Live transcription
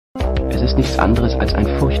Es ist nichts anderes als ein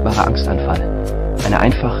furchtbarer Angstanfall. Eine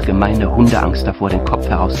einfach gemeine Hundeangst davor, den Kopf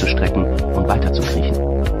herauszustrecken und weiterzukriechen.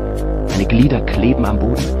 Meine Glieder kleben am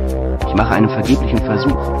Boden. Ich mache einen vergeblichen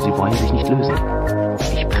Versuch. Sie wollen sich nicht lösen.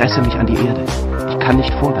 Ich presse mich an die Erde. Ich kann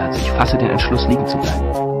nicht vorwärts. Ich fasse den Entschluss, liegen zu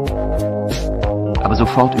bleiben. Aber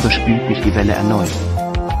sofort überspült mich die Welle erneut.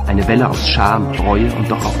 Eine Welle aus Scham, Reue und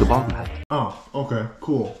doch auch Geborgenheit. Oh, okay,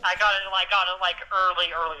 cool. I got it like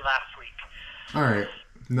early last week. All right,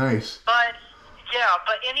 nice.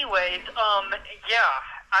 But anyways, yeah,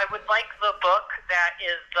 I would like the book that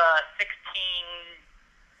is the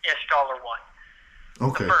 $16-ish one.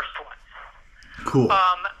 Okay. The first one. Cool.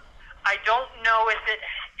 I don't know if it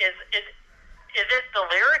is it the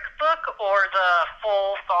lyric book or the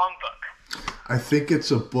full song book? I think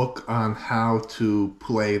it's a book on how to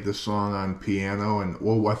play the song on piano, and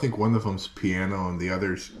I think one of them's piano and the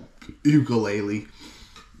other's ukulele.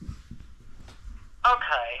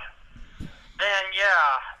 Okay. Then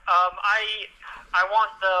yeah, I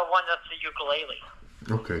want the one that's the ukulele.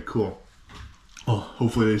 Okay, cool. Oh,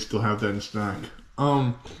 hopefully they still have that in stock.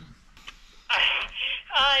 I'm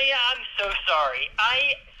so sorry.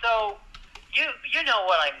 So you know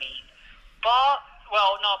what I mean. Bob,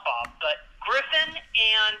 well, not Bob, but Griffin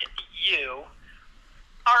and you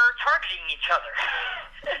are targeting each other.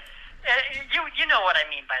 you know what I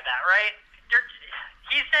mean by that, right?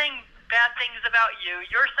 He's saying bad things about you.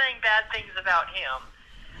 You're saying bad things about him.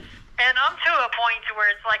 And I'm to a point to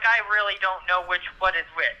where it's like I really don't know what is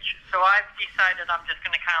which. So I've decided I'm just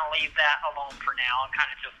going to kind of leave that alone for now and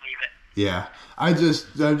kind of just leave it. Yeah, I'm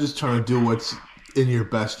just trying to do what's in your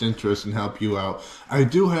best interest and help you out. I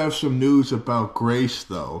do have some news about Grace,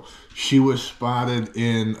 though. She was spotted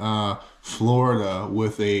in Florida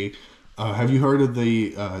with a. Have you heard of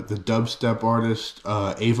the dubstep artist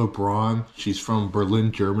Ava Braun? She's from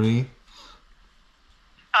Berlin, Germany.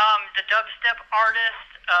 The dubstep artist,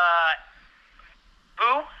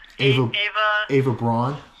 who? Ava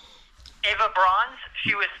Braun. Ava Braun.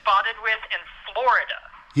 She was spotted with in Florida.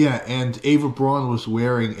 Yeah, and Ava Braun was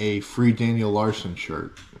wearing a Free Daniel Larson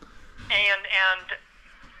shirt. And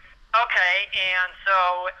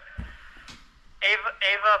so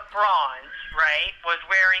Ava Braun, right, was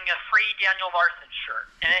wearing a Free Daniel Larson shirt,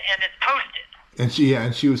 and it's posted. And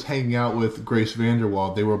she was hanging out with Grace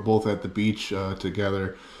Vanderwall. They were both at the beach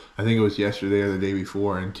together. I think it was yesterday or the day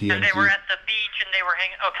before in TMZ. And they were at the beach and they were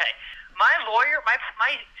hanging. Okay, my lawyer, my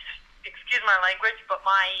excuse my language, but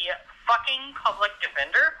my fucking public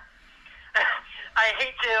defender. I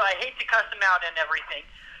hate to cuss him out and everything,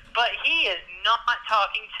 but he is not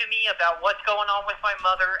talking to me about what's going on with my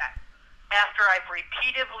mother after I've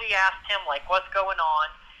repeatedly asked him, like, what's going on.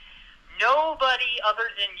 Nobody other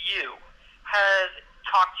than you has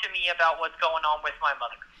talked to me about what's going on with my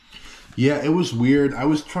mother. Yeah, it was weird. I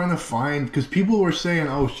was trying to find, because people were saying,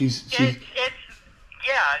 oh, she's...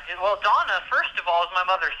 Well, Donna, first of all, is my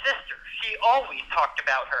mother's sister. She always talked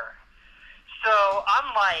about her. So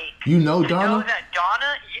I'm like... You know Donna? I know that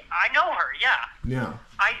Donna... I know her, yeah. Yeah.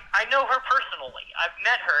 I know her personally. I've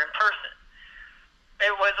met her in person.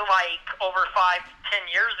 It was like over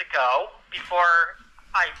 5-10 years ago before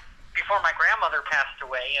my grandmother passed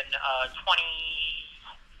away in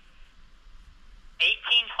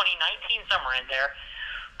 2019, somewhere in there.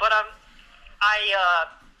 But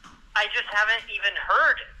I just haven't even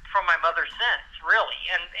heard from my mother since, really.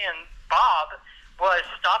 And Bob was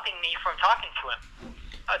stopping me from talking to him,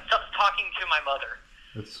 talking to my mother.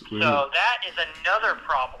 That's weird. So that is another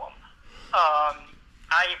problem.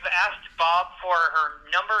 I've asked Bob for her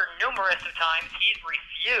number numerous of times. He's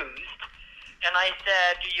refused. And I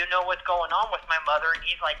said, do you know what's going on with my mother? And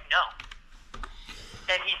he's like, no.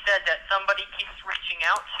 And he said that somebody keeps reaching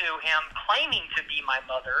out to him claiming to be my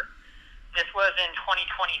mother. This was in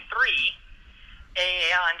 2023.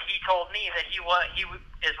 And he told me that he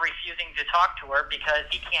is refusing to talk to her because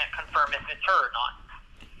he can't confirm if it's her or not.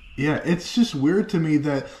 Yeah, it's just weird to me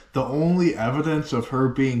that the only evidence of her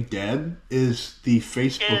being dead is the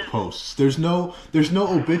Facebook posts. There's no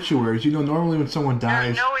obituaries. You know, normally when someone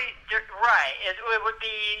dies... Right. It would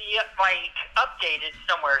be, like, updated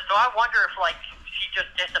somewhere. So I wonder if, like, she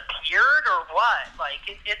just disappeared or what. Like,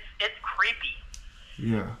 it's creepy.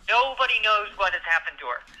 Yeah. Nobody knows what has happened to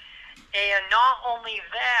her. And not only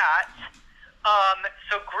that,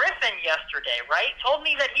 so Griffin yesterday, right, told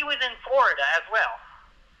me that he was in Florida as well.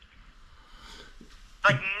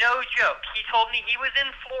 Like, no joke. He told me he was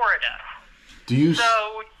in Florida.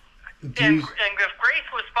 And if Grace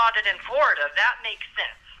was spotted in Florida, that makes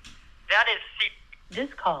sense. That is... This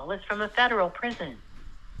call is from a federal prison.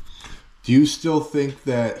 Do you still think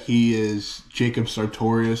that he is Jacob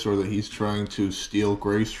Sartorius or that he's trying to steal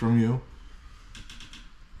Grace from you?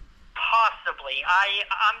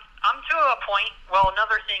 I'm to a point. Well,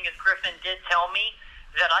 another thing is Griffin did tell me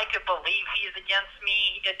that I could believe he's against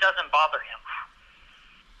me. It doesn't bother him.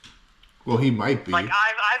 Well, he might be. Like,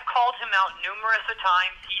 I've called him out numerous of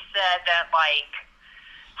times. He said that, like,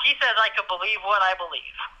 he says I could believe what I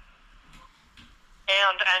believe.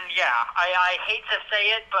 And yeah, I hate to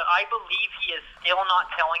say it, but I believe he is still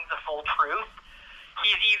not telling the full truth.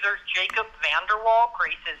 He's either Jacob Vanderwall,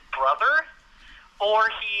 Grace's brother, or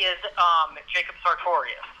he is Jacob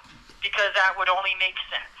Sartorius, because that would only make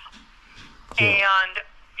sense. Yeah.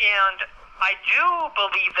 And I do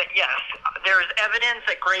believe that, yes, there's evidence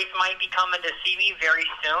that Grace might be coming to see me very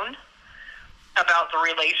soon about the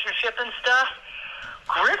relationship and stuff.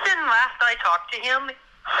 Griffin, last I talked to him,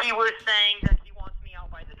 he was saying that he wants me out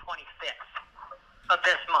by the 25th of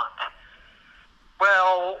this month.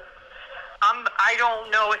 Well, I don't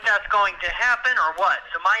know if that's going to happen or what,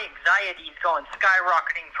 so my anxiety is going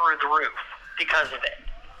skyrocketing through the roof because of it.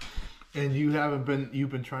 And you've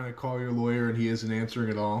been trying to call your lawyer and he isn't answering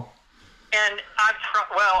at all? And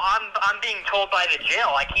I'm being told by the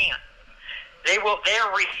jail I can't. They're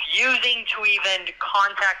refusing to even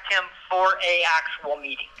contact him for a actual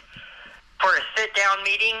meeting, for a sit down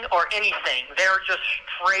meeting or anything. They're just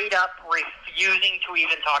straight up refusing to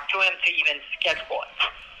even talk to him, to even schedule it.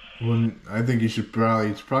 Well, I think it's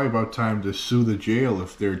probably about time to sue the jail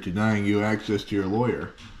if they're denying you access to your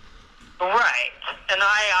lawyer. Right, and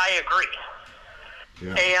I agree.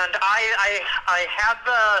 Yeah. And I have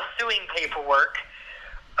the suing paperwork.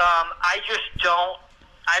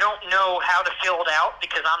 I don't know how to fill it out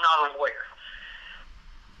because I'm not a lawyer.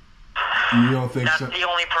 You don't think that's the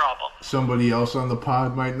only problem? Somebody else on the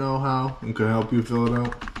pod might know how and could help you fill it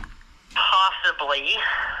out? Possibly.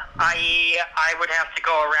 I would have to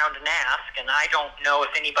go around and ask, and I don't know if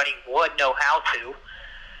anybody would know how to.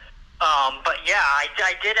 But yeah, I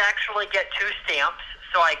did actually get 2 stamps,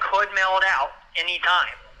 so I could mail it out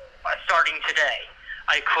anytime, starting today.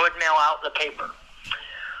 I could mail out the paper.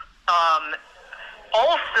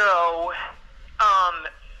 Also,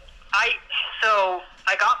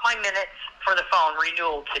 I got my minutes for the phone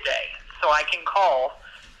renewal today, so I can call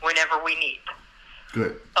whenever we need.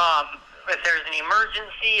 Good. If there's an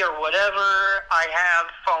emergency or whatever, I have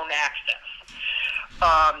phone access.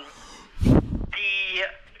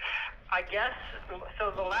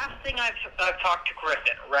 The last thing I've talked to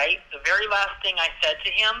Griffin, right? The very last thing I said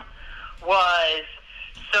to him was,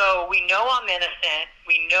 so we know I'm innocent.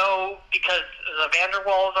 We know because the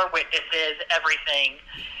Vanderwalls are witnesses, everything.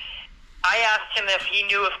 I asked him if he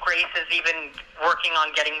knew if Grace is even working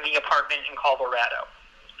on getting the apartment in Colorado.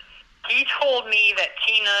 He told me that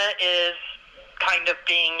Tina is kind of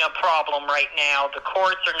being a problem right now. The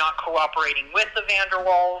courts are not cooperating with the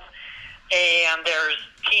Vanderwalls, and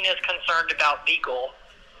Tina's concerned about legal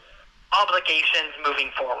obligations moving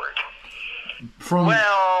forward.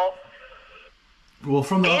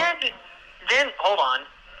 Then hold on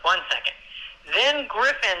one second. Then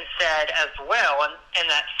Griffin said as well in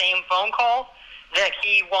that same phone call that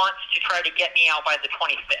he wants to try to get me out by the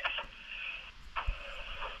 25th.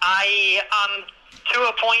 I'm to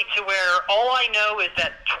a point to where all I know is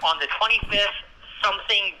that on the 25th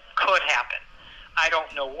something could happen. I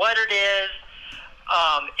don't know what it is.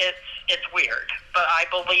 It's weird, but I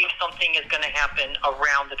believe something is going to happen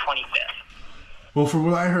around the 25th. Well, from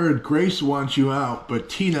what I heard, Grace wants you out, but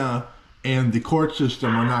Tina and the court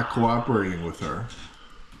system are not cooperating with her.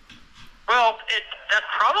 Well, that's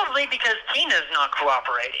probably because Tina's not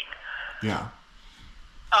cooperating. Yeah.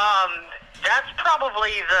 That's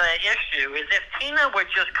probably the issue, is if Tina would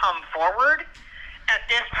just come forward at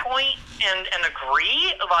this point and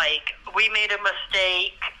agree, like, we made a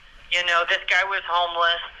mistake, this guy was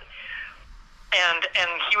homeless, and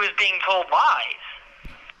he was being told lies.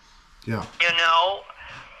 Yeah. Then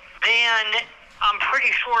I'm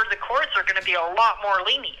pretty sure the courts are going to be a lot more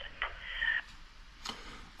lenient.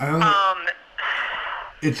 I don't know.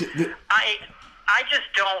 I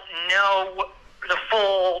just don't know the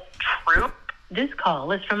full truth. This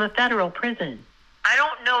call is from a federal prison. I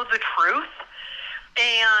don't know the truth,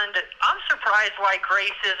 and I'm surprised why Grace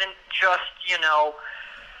isn't just,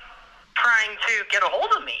 trying to get a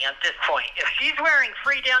hold of me at this point. If she's wearing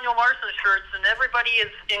free Daniel Larson shirts and everybody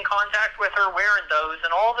is in contact with her wearing those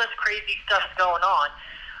and all this crazy stuff's going on,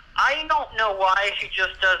 I don't know why she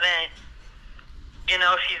just doesn't,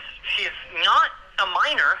 she's not a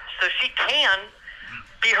minor, so she can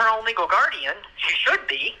be her own legal guardian. She should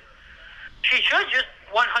be. She should just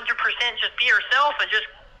 100% just be herself and just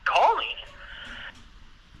call me.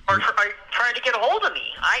 Or try to get a hold of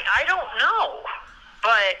me. I don't know.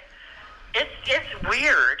 But it's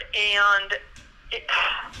weird, and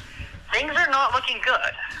things are not looking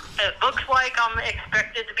good. It looks like I'm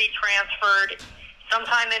expected to be transferred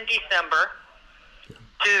sometime in December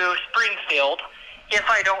to Springfield if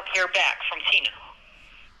I don't hear back from Tina.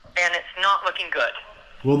 And it's not looking good.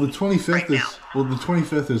 Well, the 25th right is now. the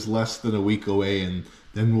 25th is less than a week away, and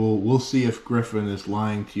then we'll see if Griffin is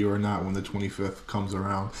lying to you or not when the 25th comes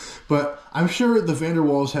around. But I'm sure the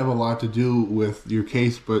Vanderwalls have a lot to do with your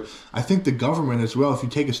case, but I think the government as well, if you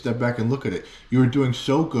take a step back and look at it, you were doing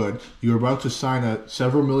so good. You were about to sign a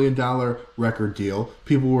several $million record deal.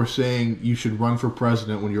 People were saying you should run for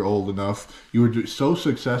president when you're old enough. You were so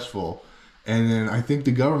successful. And then I think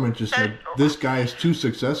the government just said, this guy is too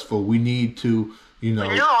successful. We need to, cut him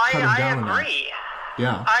down a notch. I agree.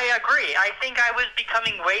 Yeah. I agree. I think I was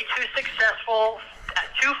becoming way too successful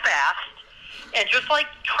too fast. And just like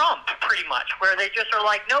Trump, pretty much, where they just are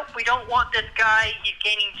like, nope, we don't want this guy. He's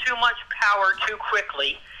gaining too much power too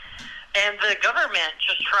quickly. And the government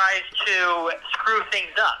just tries to screw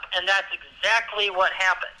things up. And that's exactly what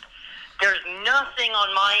happened. There's nothing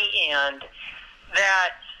on my end that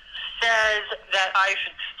says that I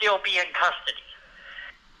should still be in custody.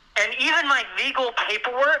 And even my legal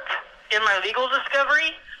paperwork in my legal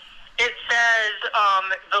discovery, it says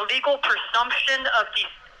the legal presumption of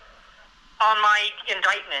on my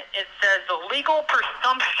indictment, it says the legal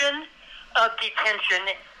presumption of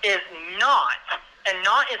detention is not, and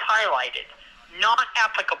not is highlighted, not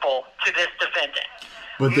applicable to this defendant.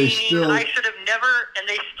 But they still... I should have never, and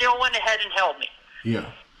they still went ahead and held me.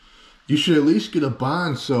 Yeah. You should at least get a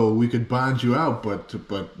bond so we could bond you out, but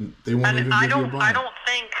they won't even give you a bond. I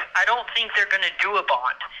don't think they're going to do a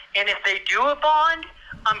bond. And if they do a bond,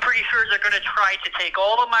 I'm pretty sure they're going to try to take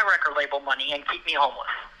all of my record label money and keep me homeless.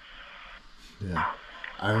 Yeah,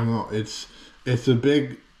 I don't know. It's a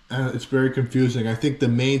big. It's very confusing. I think the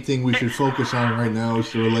main thing we should focus on right now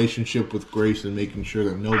is the relationship with Grace and making sure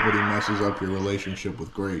that nobody messes up your relationship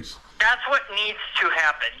with Grace. That's what needs to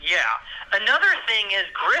happen. Yeah. Another thing is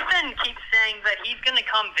Griffin keeps saying that he's going to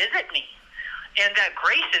come visit me, and that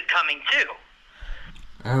Grace is coming too.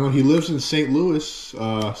 I don't know. He lives in St. Louis,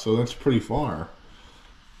 so that's pretty far.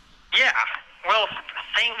 Yeah. Well,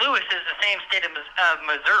 St. Louis is the same state of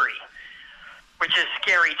Missouri, which is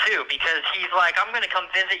scary too, because he's like, I'm going to come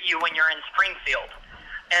visit you when you're in Springfield.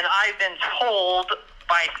 And I've been told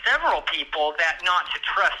by several people that not to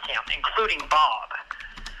trust him, including Bob.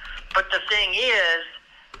 But the thing is,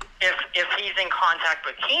 if he's in contact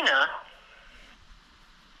with Tina,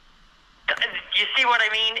 you see what I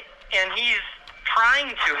mean? And he's trying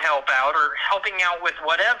to help out or helping out with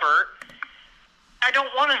whatever, I don't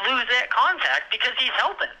want to lose that contact because he's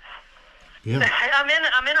helping. Yeah.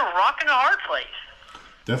 I'm in a rock and a hard place.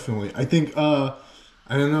 Definitely. I think, I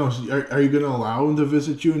don't know, are you going to allow him to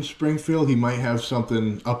visit you in Springfield? He might have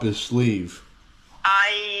something up his sleeve.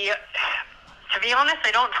 To be honest,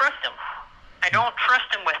 I don't trust him. I don't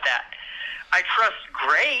trust him with that. I trust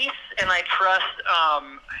Grace, and I trust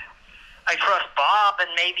Bob and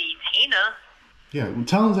maybe Tina. Yeah, well,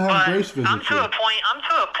 tell him to have Grace visit I'm to you. a point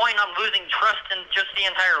I'm losing trust in just the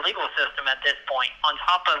entire legal system at this point, on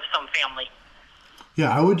top of some family.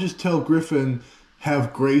 Yeah, I would just tell Griffin,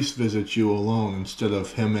 have Grace visit you alone instead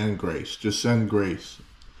of him and Grace. Just send Grace.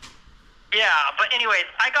 Yeah, but anyways,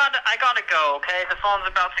 I gotta go, okay? The phone's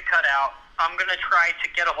about to cut out. I'm gonna try to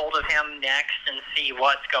get a hold of him next and see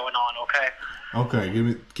what's going on, okay?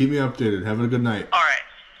 Okay, keep me updated. Have a good night. All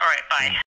right, bye.